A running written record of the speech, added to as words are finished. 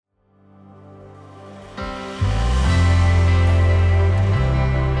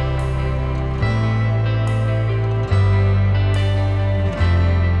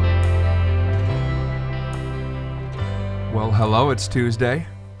Hello, it's Tuesday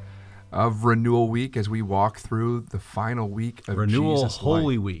of Renewal Week as we walk through the final week of Renewal Jesus'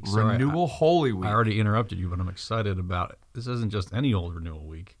 Holy life. Week. Sorry, Renewal Holy Week. I already interrupted you, but I'm excited about it. This isn't just any old Renewal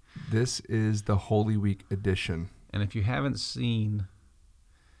Week. This is the Holy Week edition. And if you haven't seen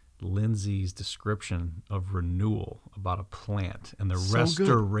Lindsay's description of renewal about a plant and the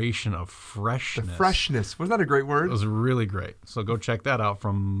restoration of freshness. The freshness. Wasn't that a great word? It was really great. So go check that out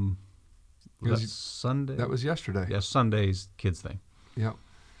from was that Sunday? That was yesterday. Yeah, Sunday's kids thing. Yep.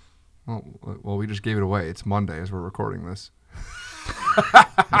 Well, we just gave it away. It's Monday as we're recording this.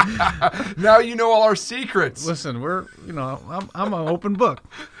 Now you know all our secrets. Listen, I'm an open book.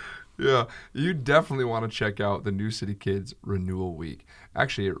 Yeah, you definitely want to check out the New City Kids Renewal Week.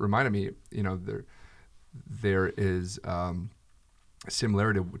 Actually, it reminded me, there is a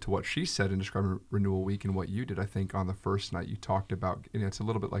similarity to what she said in describing Renewal Week and what you did. I think on the first night you talked about, it's a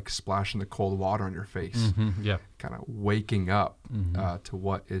little bit like splashing the cold water on your face. Mm-hmm, yeah. Kind of waking up to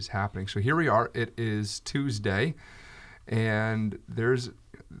what is happening. So here we are. It is Tuesday, and it's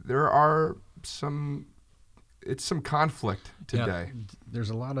some conflict today. Yeah, there's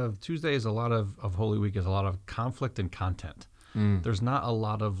a lot of Tuesday is a lot of Holy Week is a lot of conflict and content. There's not a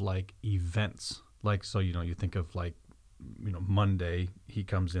lot of like events. Like, so, you think of like, Monday, he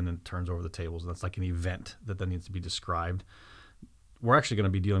comes in and turns over the tables. That's like an event that then needs to be described. We're actually going to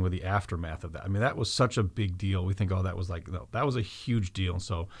be dealing with the aftermath of that. I mean, that was such a big deal. We think, that was that was a huge deal. And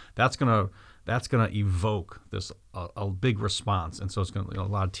so that's gonna evoke this a big response. And so it's going to a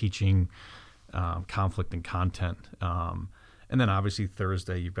lot of teaching, conflict and content. And then obviously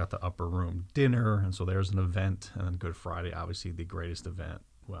Thursday, you've got the upper room dinner. And so there's an event. And then Good Friday, obviously the greatest event.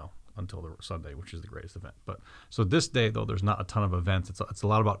 Well, until the Sunday, which is the greatest event. But so this day, though, there's not a ton of events. It's a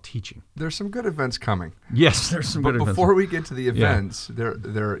lot about teaching. There's some good events coming. Yes, there's some good events. But before we get to the events,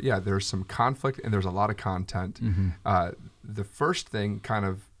 there's some conflict and there's a lot of content. The first thing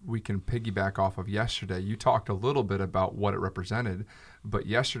we can piggyback off of yesterday. You talked a little bit about what it represented, but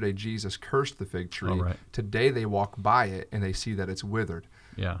yesterday Jesus cursed the fig tree. Oh, right. Today they walk by it and they see that it's withered,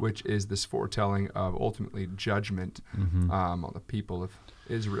 yeah, which is this foretelling of ultimately judgment on the people of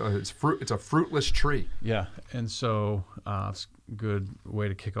Israel. It's a fruitless tree. Yeah, and so it's a good way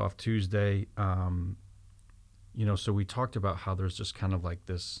to kick off Tuesday. So we talked about how there's just kind of like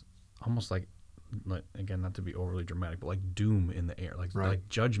this, almost like again, not to be overly dramatic, but like doom in the air, like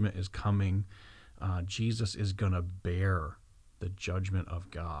judgment is coming. Jesus is going to bear the judgment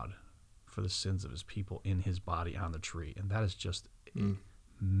of God for the sins of his people in his body on the tree, and that is just a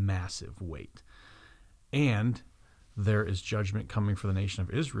massive weight. And there is judgment coming for the nation of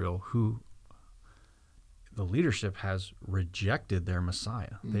Israel, who the leadership has rejected their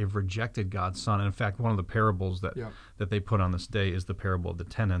Messiah. They've rejected God's Son. And in fact, one of the parables that they put on this day is the parable of the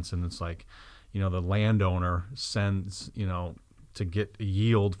tenants. And it's like, the landowner sends, to get a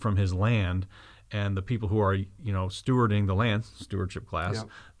yield from his land, and the people who are, stewarding the land, stewardship class,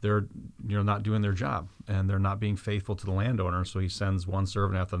 they're, not doing their job, and they're not being faithful to the landowner. So he sends one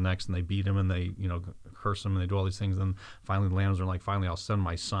servant after the next, and they beat him, and they, curse him, and they do all these things. And finally, the landowners are like, finally, I'll send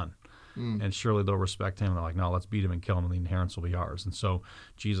my son. And surely they'll respect him. And they're like, no, let's beat him and kill him, and the inheritance will be ours. And so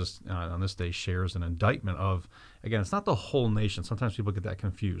Jesus on this day shares an indictment of, again, it's not the whole nation. Sometimes people get that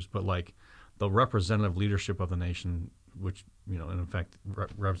confused, but like the representative leadership of the nation, which, in effect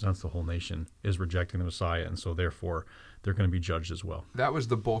represents the whole nation, is rejecting the Messiah. And so therefore they're going to be judged as well. That was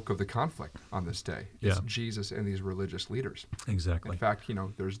the bulk of the conflict on this day. It's Jesus and these religious leaders. Exactly. In fact,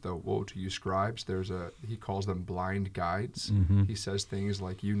 there's the woe to you scribes. He calls them blind guides. He says things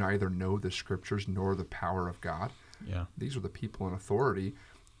like, you neither know the scriptures nor the power of God. Yeah. These are the people in authority,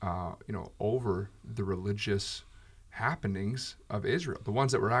 over the religious happenings of Israel, the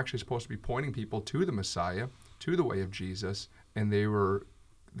ones that were actually supposed to be pointing people to the Messiah, to the way of Jesus, and they were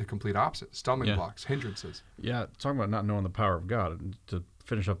the complete opposite, stumbling blocks, hindrances. Yeah, talking about not knowing the power of God, and to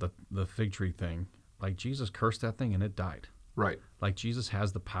finish up the fig tree thing, like Jesus cursed that thing and it died. Right. Like Jesus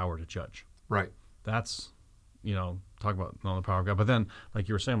has the power to judge. Right. That's, talk about knowing the power of God. But then, like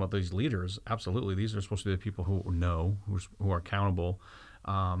you were saying about these leaders, absolutely, these are supposed to be the people who know, who are accountable.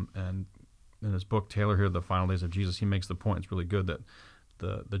 And in his book, Taylor here, The Final Days of Jesus, he makes the point, it's really good, that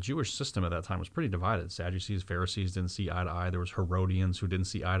the Jewish system at that time was pretty divided. Sadducees, Pharisees didn't see eye to eye. There was Herodians who didn't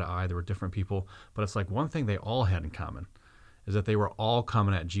see eye to eye. There were different people. But it's like one thing they all had in common is that they were all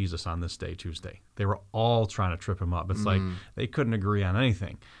coming at Jesus on this day, Tuesday. They were all trying to trip him up. It's like they couldn't agree on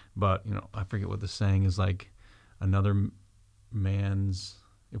anything. But, I forget what the saying is, like another man's,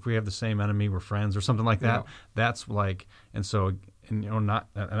 if we have the same enemy, we're friends, or something like that. Yeah. That's like, and so, and not,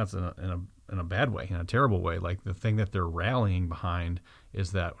 and that's in in a bad way, in a terrible way. Like the thing that they're rallying behind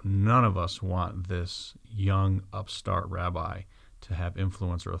is that none of us want this young upstart rabbi to have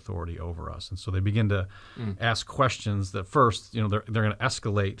influence or authority over us. And so they begin to ask questions that first, they're going to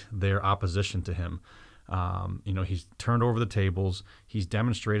escalate their opposition to him. He's turned over the tables. He's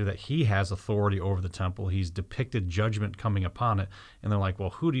demonstrated that he has authority over the temple. He's depicted judgment coming upon it. And they're like, well,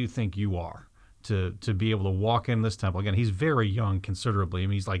 who do you think you are to be able to walk in this temple? Again, he's very young considerably. I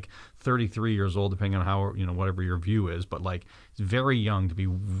mean, he's like 33 years old, depending on how, whatever your view is. But like, he's very young to be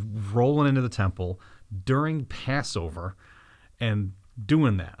rolling into the temple during Passover and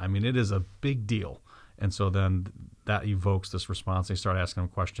doing that. I mean, it is a big deal. And so then that evokes this response. They start asking him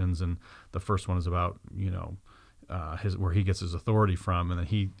questions, and the first one is about, where he gets his authority from, and then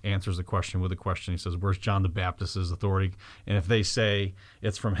he answers the question with a question. He says, where's John the Baptist's authority? And if they say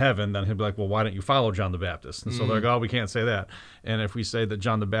it's from heaven, then he'll be like, well, why don't you follow John the Baptist? And so they're like, oh, we can't say that. And if we say that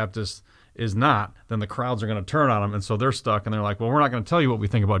John the Baptist is not, then the crowds are going to turn on him, and so they're stuck, and they're like, well, we're not going to tell you what we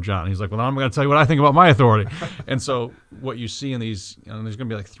think about John. And he's like, well, I'm going to tell you what I think about my authority. And so what you see in these, there's going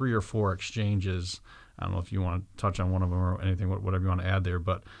to be like 3 or 4 exchanges. I don't know if you want to touch on one of them or anything, whatever you want to add there,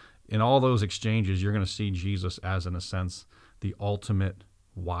 but in all those exchanges, you're going to see Jesus as, in a sense, the ultimate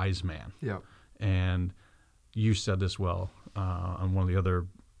wise man. Yeah. And you said this well on one of the other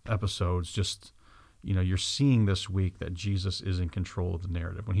episodes, just, you're seeing this week that Jesus is in control of the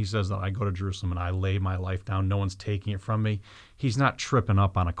narrative. When he says that I go to Jerusalem and I lay my life down, no one's taking it from me, he's not tripping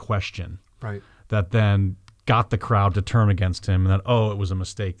up on a question that then got the crowd to turn against him and that, it was a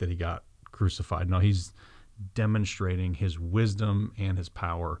mistake that he got crucified. No, he's demonstrating his wisdom and his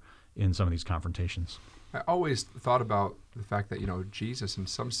power in some of these confrontations. I always thought about the fact that, Jesus in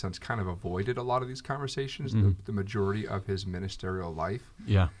some sense kind of avoided a lot of these conversations, the majority of his ministerial life.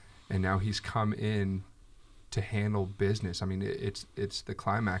 Yeah. And now he's come in to handle business. I mean, it's the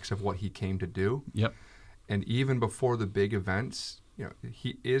climax of what he came to do. Yep. And even before the big events,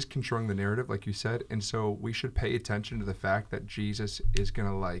 he is controlling the narrative, like you said. And so we should pay attention to the fact that Jesus is going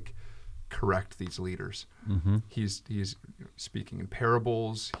to correct these leaders. Mm-hmm. He's speaking in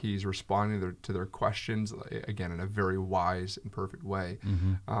parables. He's responding to their questions, again, in a very wise and perfect way.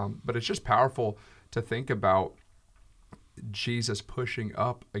 Mm-hmm. But it's just powerful to think about Jesus pushing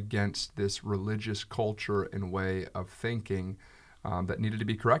up against this religious culture and way of thinking that needed to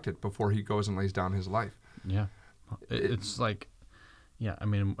be corrected before he goes and lays down his life. Yeah. It's like, I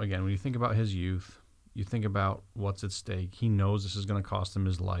mean, again, when you think about his youth, you think about what's at stake. He knows this is going to cost him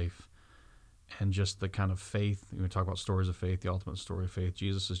his life. And just the kind of faith, we talk about stories of faith, the ultimate story of faith.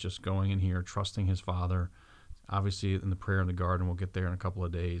 Jesus is just going in here, trusting his Father. Obviously, in the prayer in the garden, we'll get there in a couple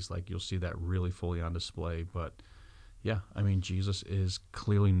of days. You'll see that really fully on display. But, I mean, Jesus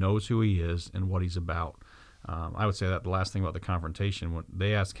clearly knows who he is and what he's about. I would say that the last thing about the confrontation, when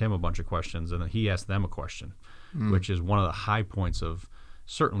they asked him a bunch of questions, and then he asked them a question, which is one of the high points of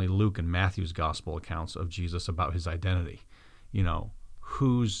certainly Luke and Matthew's gospel accounts of Jesus about his identity.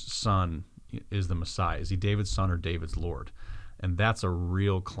 Whose son is the Messiah? Is he David's son or David's Lord? And that's a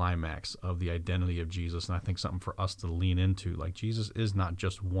real climax of the identity of Jesus, and I think something for us to lean into. Jesus is not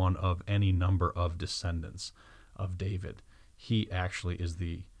just one of any number of descendants of David. He actually is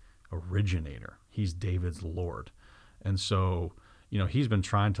the originator. He's David's Lord. And so, he's been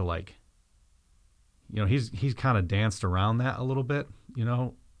trying to he's kind of danced around that a little bit,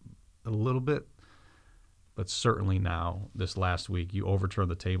 But certainly now, this last week, you overturned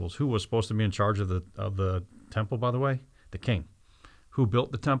the tables. Who was supposed to be in charge of the temple, by the way? The king. Who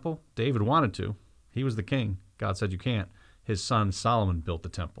built the temple? David wanted to. He was the king. God said you can't. His son Solomon built the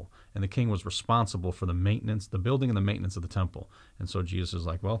temple. And the king was responsible for the building and the maintenance of the temple. And so Jesus is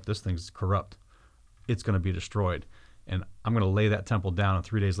like, well, this thing's corrupt. It's going to be destroyed. And I'm going to lay that temple down, and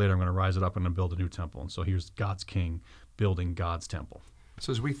 3 days later I'm going to rise it up and build a new temple. And so here's God's king building God's temple.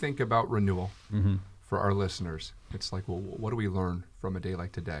 So as we think about renewal, for our listeners, it's like, well, what do we learn from a day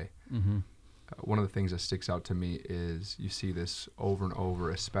like today? Mm-hmm. One of the things that sticks out to me is you see this over and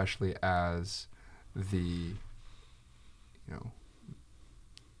over, especially as the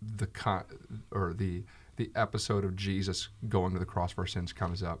episode of Jesus going to the cross for our sins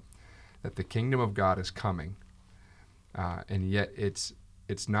comes up, that the kingdom of God is coming, and yet it's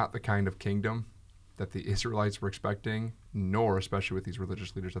not the kind of kingdom that the Israelites were expecting, nor especially with these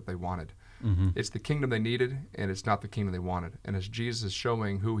religious leaders that they wanted. Mm-hmm. It's the kingdom they needed, and it's not the kingdom they wanted. And as Jesus is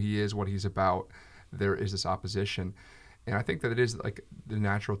showing who he is, what he's about, there is this opposition. And I think that it is like the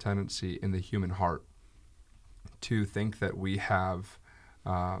natural tendency in the human heart to think that we have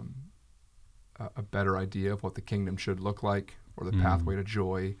a better idea of what the kingdom should look like, or the pathway to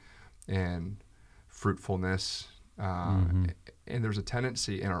joy and fruitfulness And there's a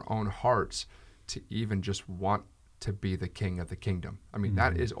tendency in our own hearts to even just want to be the king of the kingdom. I mean,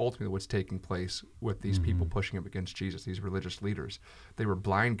 that is ultimately what's taking place with these people pushing up against Jesus, these religious leaders. They were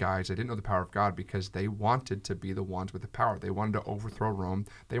blind guys. They didn't know the power of God because they wanted to be the ones with the power. They wanted to overthrow Rome.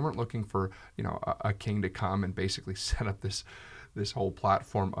 They weren't looking for, a king to come and basically set up this whole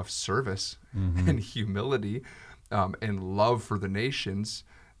platform of service and humility and love for the nations.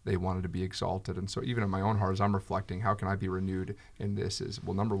 They wanted to be exalted. And so even in my own heart, as I'm reflecting, how can I be renewed in this is,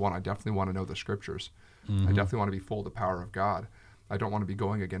 well, number one, I definitely want to know the scriptures. I definitely want to be full of the power of God. I don't want to be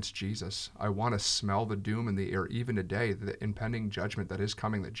going against Jesus. I want to smell the doom in the air, even today, the impending judgment that is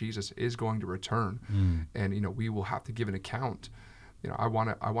coming, that Jesus is going to return. And, we will have to give an account. I want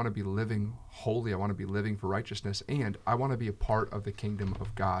to be living holy. I want to be living for righteousness. And I want to be a part of the kingdom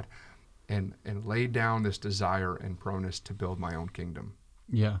of God and lay down this desire and proneness to build my own kingdom.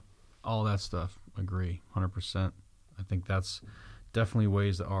 Yeah, all that stuff. Agree, 100%. I think that's definitely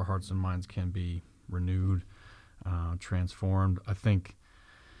ways that our hearts and minds can be renewed, transformed. I think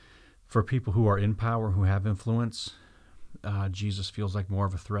for people who are in power, who have influence, Jesus feels like more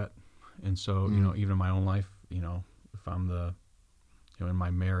of a threat. And so, even in my own life, if I'm in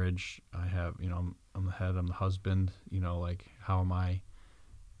my marriage, I have, I'm the head, I'm the husband, how am I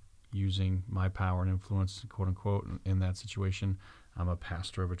using my power and influence, quote unquote, in that situation? I'm a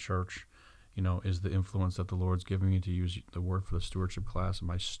pastor of a church. Is the influence that the Lord's giving me to use the word for the stewardship class, am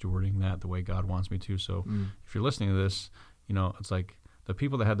I stewarding that the way God wants me to? So if you're listening to this, it's like the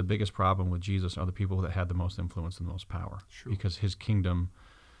people that had the biggest problem with Jesus are the people that had the most influence and the most power. True. Because his kingdom,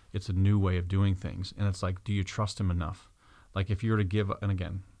 it's a new way of doing things. And it's like, do you trust him enough? Like if you were to give, and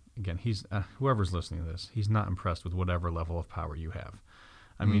again, he's whoever's listening to this, he's not impressed with whatever level of power you have.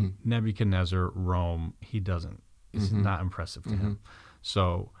 I mean, Nebuchadnezzar, Rome, he doesn't. It's not impressive to him.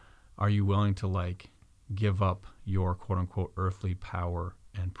 So are you willing to give up your quote unquote earthly power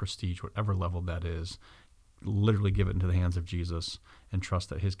and prestige, whatever level that is, literally give it into the hands of Jesus and trust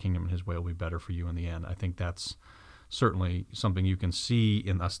that his kingdom and his way will be better for you in the end? I think that's certainly something you can see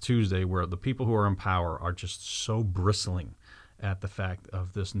in us Tuesday, where the people who are in power are just so bristling at the fact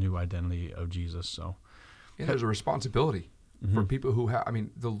of this new identity of Jesus. So there's a responsibility for people who have,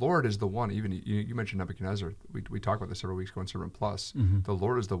 the Lord is the one, even you mentioned Nebuchadnezzar. We talked about this several weeks ago in Sermon Plus. The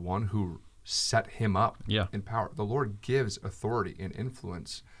Lord is the one who set him up in power. The Lord gives authority and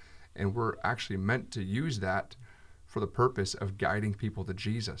influence, and we're actually meant to use that for the purpose of guiding people to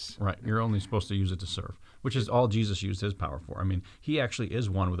Jesus. Right. You're only supposed to use it to serve, which is all Jesus used his power for. He actually is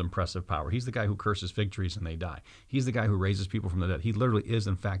one with impressive power. He's the guy who curses fig trees and they die. He's the guy who raises people from the dead. He literally is,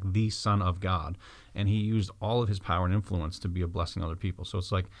 in fact, the Son of God, and he used all of his power and influence to be a blessing to other people. So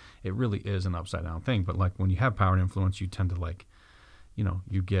it's like, it really is an upside-down thing. But when you have power and influence, you tend to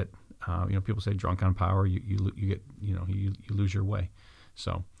you get, people say drunk on power, you get, you lose your way.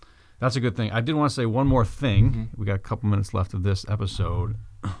 So that's a good thing. I did want to say one more thing. We got a couple minutes left of this episode.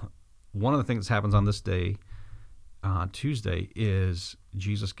 One of the things that happens on this day, Tuesday, is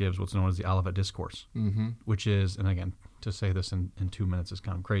Jesus gives what's known as the Olivet Discourse, which is, and again, to say this in 2 minutes is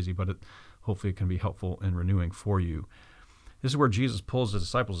kind of crazy, but hopefully it can be helpful in renewing for you. This is where Jesus pulls his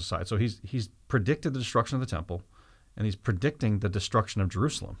disciples aside. So he's predicted the destruction of the temple, and he's predicting the destruction of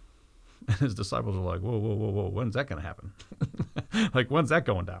Jerusalem. And his disciples are like, whoa, when's that going to happen? When's that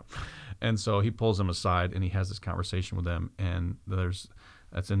going down? And so he pulls them aside, and he has this conversation with them. And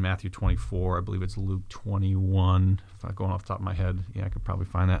that's in Matthew 24. I believe it's Luke 21. If I'm going off the top of my head, I could probably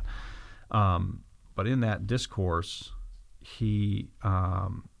find that. But in that discourse, he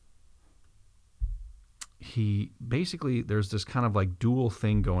basically, there's this kind of dual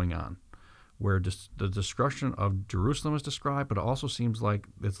thing going on, where the destruction of Jerusalem is described, but it also seems like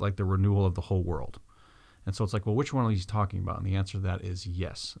it's like the renewal of the whole world. And so it's like, well, which one are he talking about? And the answer to that is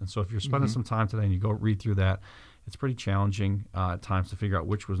yes. And so if you're spending some time today and you go read through that, it's pretty challenging at times to figure out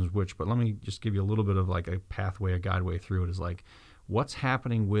which one is which. But let me just give you a little bit of a pathway, a guideway through it. Is what's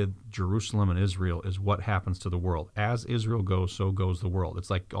happening with Jerusalem and Israel is what happens to the world. As Israel goes, so goes the world. It's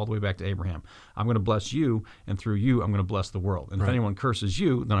all the way back to Abraham. I'm going to bless you, and through you, I'm going to bless the world. And if anyone curses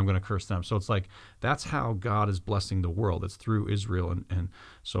you, then I'm going to curse them. So it's that's how God is blessing the world. It's through Israel. And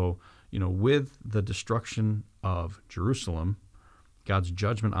so, with the destruction of Jerusalem, God's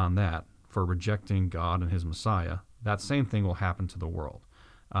judgment on that for rejecting God and his Messiah, that same thing will happen to the world.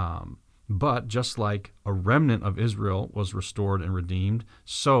 But just like a remnant of Israel was restored and redeemed,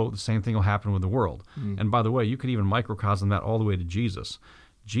 so the same thing will happen with the world. And by the way, you could even microcosm that all the way to Jesus.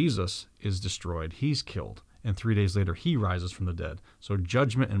 Jesus is destroyed. He's killed. and 3 days later he rises from the dead. So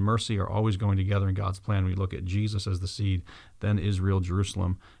judgment and mercy are always going together in God's plan. We look at Jesus as the seed, then Israel,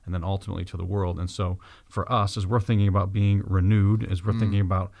 Jerusalem, and then ultimately to the world. And so for us, as we're thinking about being renewed, as we're thinking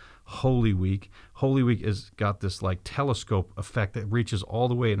about Holy Week has got this like telescope effect that reaches all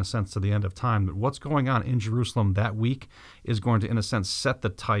the way, in a sense, to the end of time. But what's going on in Jerusalem that week is going to, in a sense, set the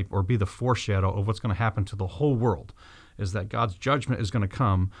type or be the foreshadow of what's going to happen to the whole world, is that God's judgment is going to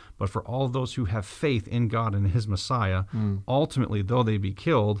come. But for all of those who have faith in God and his Messiah, ultimately, though they be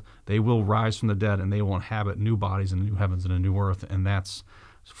killed, they will rise from the dead and they will inhabit new bodies and new heavens and a new earth. And that's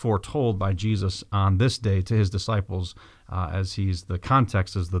foretold by Jesus on this day to his disciples, as the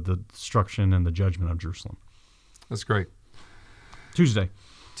context is the destruction and the judgment of Jerusalem. That's great. Tuesday.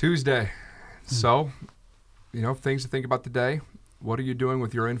 So, things to think about today. What are you doing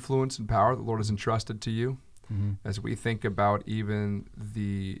with your influence and power the Lord has entrusted to you? As we think about even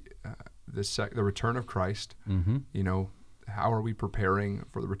the return of Christ, how are we preparing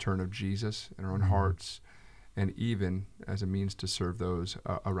for the return of Jesus in our own hearts, and even as a means to serve those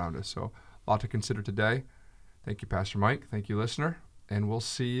around us? So a lot to consider today. Thank you, Pastor Mike. Thank you, listener. And we'll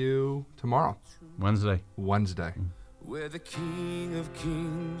see you tomorrow. Wednesday. Where the King of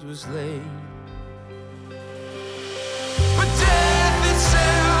Kings was laid,